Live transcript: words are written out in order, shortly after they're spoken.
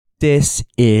This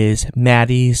is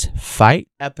Maddie's Fight,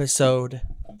 Episode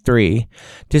 3,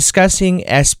 discussing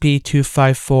SB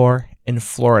 254 in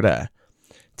Florida.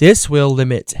 This will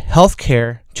limit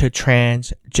healthcare to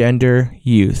transgender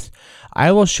youth.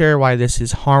 I will share why this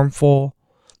is harmful,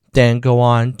 then go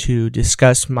on to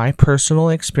discuss my personal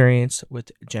experience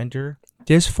with gender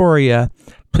dysphoria.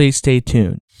 Please stay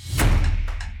tuned.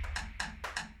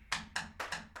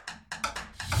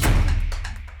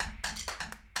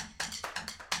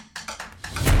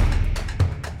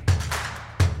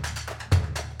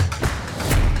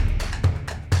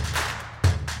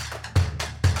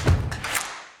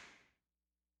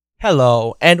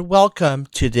 Hello, and welcome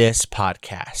to this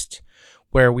podcast,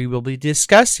 where we will be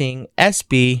discussing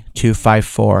SB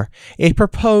 254, a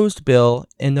proposed bill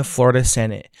in the Florida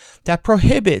Senate that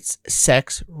prohibits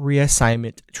sex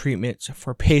reassignment treatments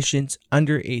for patients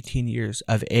under 18 years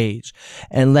of age,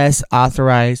 unless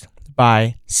authorized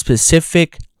by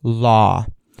specific law,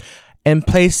 and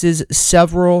places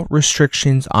several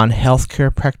restrictions on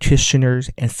healthcare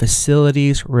practitioners and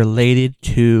facilities related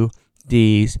to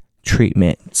these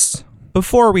treatments.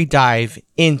 Before we dive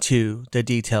into the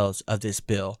details of this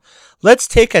bill, let's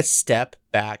take a step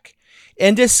back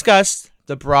and discuss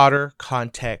the broader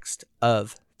context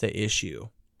of the issue.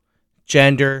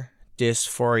 Gender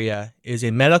dysphoria is a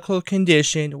medical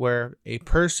condition where a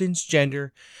person's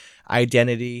gender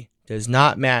identity does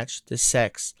not match the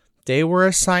sex they were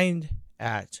assigned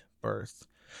at birth.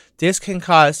 This can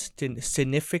cause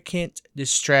significant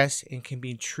distress and can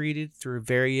be treated through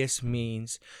various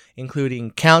means,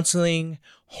 including counseling,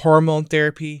 hormone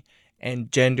therapy,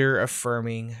 and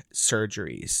gender-affirming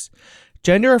surgeries.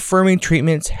 Gender-affirming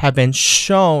treatments have been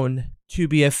shown to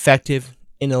be effective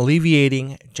in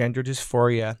alleviating gender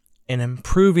dysphoria and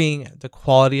improving the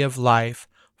quality of life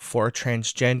for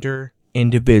transgender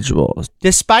individuals.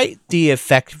 Despite the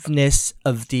effectiveness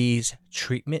of these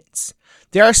treatments,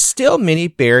 there are still many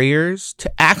barriers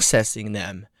to accessing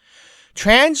them.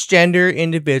 Transgender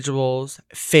individuals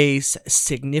face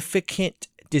significant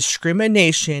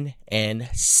discrimination and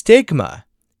stigma,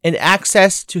 and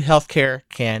access to healthcare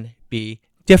can be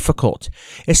difficult,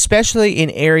 especially in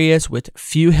areas with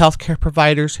few healthcare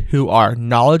providers who are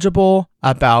knowledgeable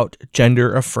about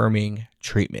gender-affirming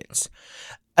treatments.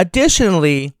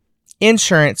 Additionally,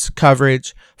 insurance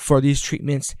coverage for these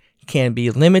treatments can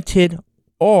be limited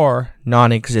or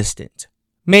non-existent,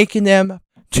 making them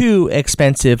too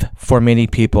expensive for many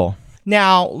people.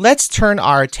 Now, let's turn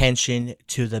our attention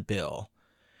to the bill.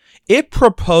 It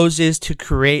proposes to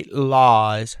create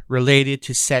laws related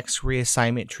to sex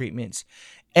reassignment treatments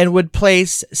and would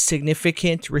place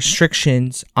significant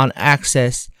restrictions on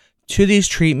access to these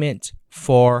treatments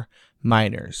for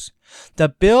minors. The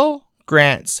bill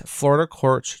grants Florida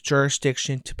courts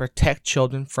jurisdiction to protect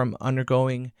children from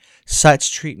undergoing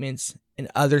such treatments in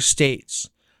other states,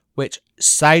 which,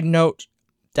 side note,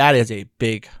 that is a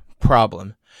big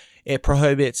problem. It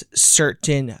prohibits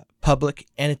certain public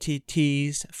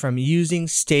entities from using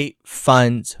state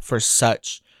funds for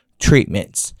such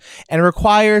treatments and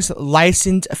requires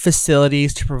licensed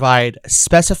facilities to provide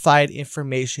specified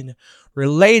information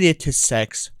related to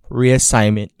sex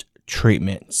reassignment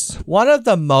treatments. One of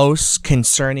the most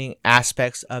concerning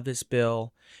aspects of this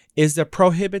bill is the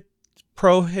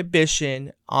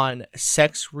prohibition on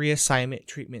sex reassignment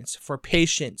treatments for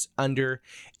patients under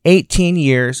 18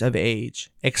 years of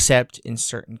age, except in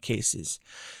certain cases.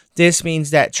 This means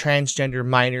that transgender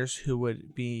minors who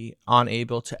would be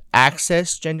unable to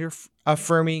access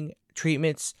gender-affirming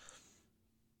treatments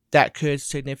that could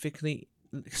significantly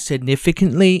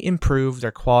improve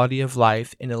their quality of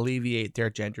life and alleviate their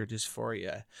gender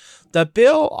dysphoria. The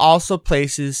bill also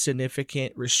places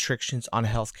significant restrictions on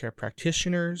healthcare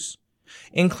practitioners,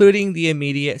 including the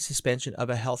immediate suspension of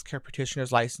a healthcare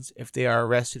practitioner's license if they are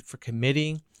arrested for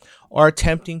committing or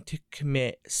attempting to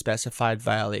commit specified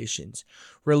violations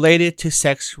related to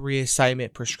sex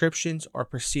reassignment prescriptions or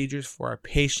procedures for a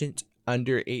patient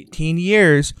under 18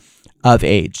 years of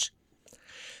age.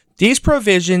 These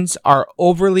provisions are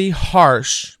overly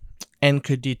harsh and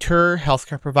could deter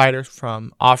healthcare providers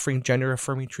from offering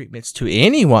gender-affirming treatments to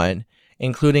anyone,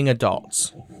 including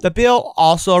adults. The bill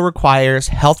also requires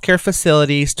healthcare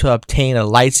facilities to obtain a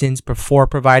license before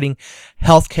providing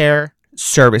healthcare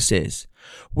services,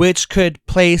 which could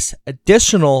place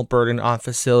additional burden on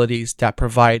facilities that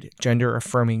provide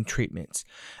gender-affirming treatments.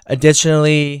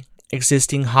 Additionally,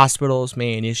 existing hospitals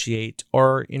may initiate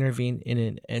or intervene in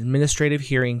an administrative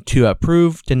hearing to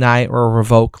approve, deny, or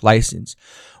revoke license,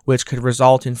 which could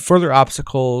result in further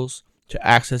obstacles to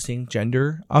accessing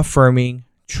gender-affirming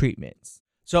treatments.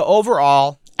 So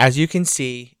overall, As you can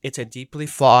see, it's a deeply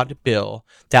flawed bill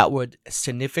that would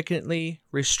significantly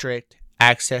restrict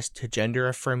access to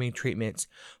gender-affirming treatments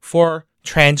for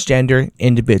transgender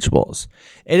individuals.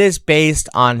 It is based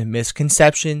on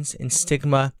misconceptions and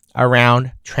stigma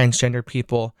around transgender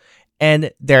people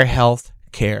and their health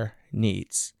care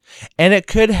needs. And it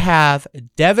could have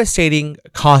devastating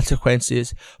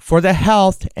consequences for the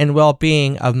health and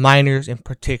well-being of minors in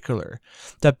particular.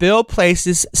 The bill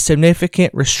places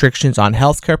significant restrictions on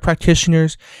healthcare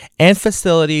practitioners and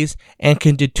facilities and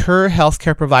can deter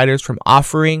healthcare providers from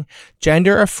offering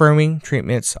gender-affirming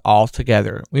treatments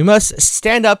altogether. We must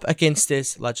stand up against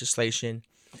this legislation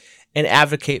and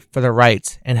advocate for the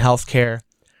rights and healthcare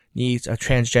needs of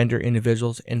transgender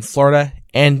individuals in Florida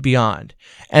and beyond.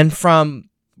 And from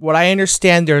what I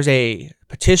understand, there's a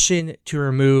petition to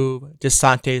remove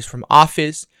DeSantis from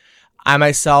office. I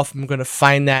myself am going to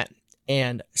find that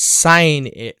and sign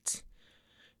it.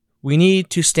 We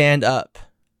need to stand up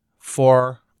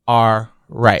for our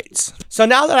rights. So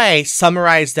now that I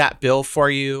summarized that bill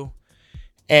for you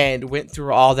and went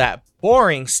through all that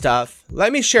boring stuff,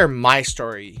 let me share my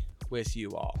story with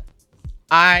you all.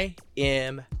 I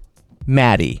am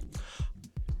Maddie.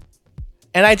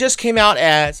 And I just came out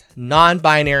as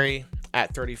non-binary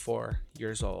at 34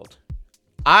 years old.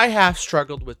 I have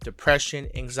struggled with depression,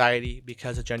 anxiety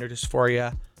because of gender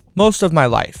dysphoria most of my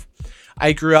life.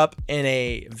 I grew up in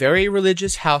a very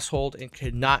religious household and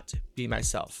could not be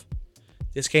myself.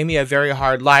 This gave me a very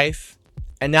hard life,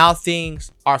 and now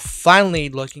things are finally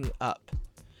looking up.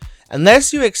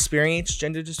 Unless you experience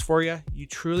gender dysphoria, you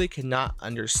truly cannot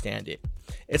understand it.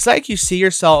 It's like you see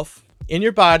yourself in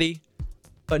your body,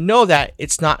 but know that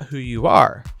it's not who you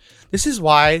are. This is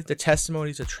why the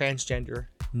testimonies of transgender,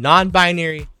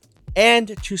 non-binary,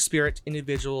 and two-spirit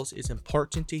individuals is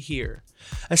important to hear,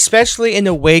 especially in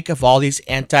the wake of all these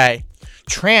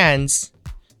anti-trans,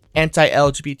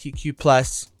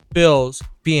 anti-LGBTQ+ bills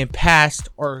being passed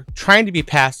or trying to be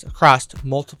passed across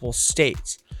multiple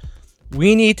states.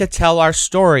 We need to tell our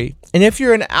story, and if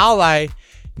you're an ally,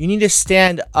 you need to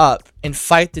stand up and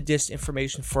fight the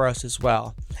disinformation for us as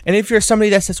well. And if you're somebody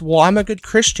that says, well, I'm a good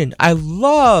Christian, I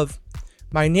love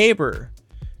my neighbor.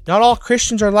 Not all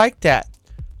Christians are like that.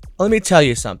 Let me tell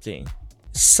you something.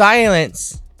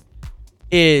 Silence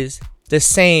is the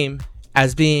same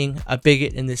as being a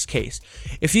bigot in this case.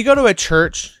 If you go to a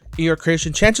church, you're a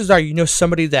Christian, chances are you know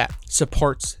somebody that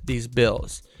supports these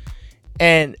bills.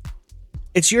 And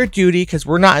it's your duty, because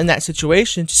we're not in that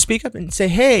situation, to speak up and say,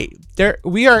 hey,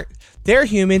 they're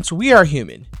humans, we are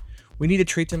human. We need to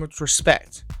treat them with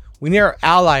respect. We need our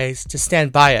allies to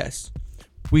stand by us.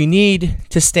 We need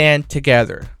to stand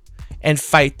together and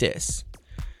fight this.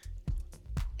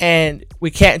 And we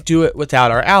can't do it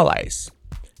without our allies.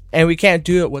 And we can't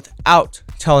do it without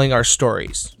telling our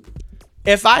stories.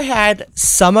 If I had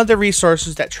some of the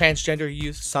resources that transgender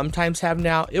youth sometimes have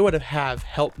now, it would have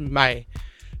helped my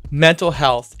mental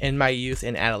health in my youth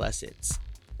and adolescence.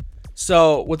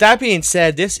 So with that being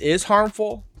said, this is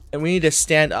harmful and we need to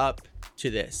stand up to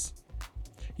this.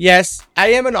 Yes, I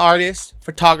am an artist,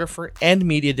 photographer, and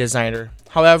media designer.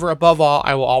 However, above all,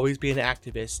 I will always be an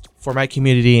activist for my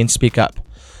community and speak up.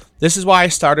 This is why I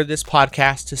started this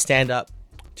podcast, to stand up,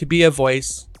 to be a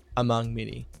voice among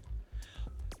many.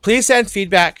 Please send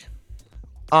feedback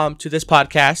to this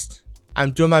podcast.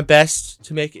 I'm doing my best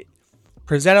to make it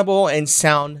presentable and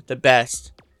sound the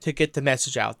best to get the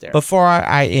message out there. Before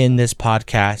I end this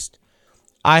podcast,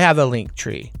 I have a link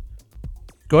tree.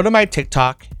 Go to my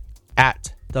TikTok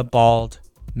at the Bald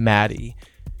Maddie.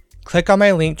 Click on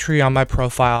my link tree on my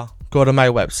profile. Go to my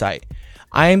website.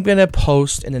 I am going to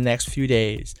post in the next few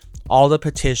days all the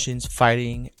petitions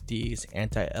fighting these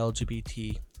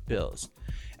anti-LGBT bills.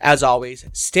 As always,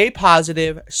 stay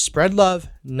positive, spread love,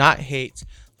 not hate.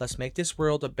 Let's make this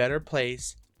world a better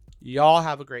place. Y'all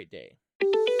have a great day.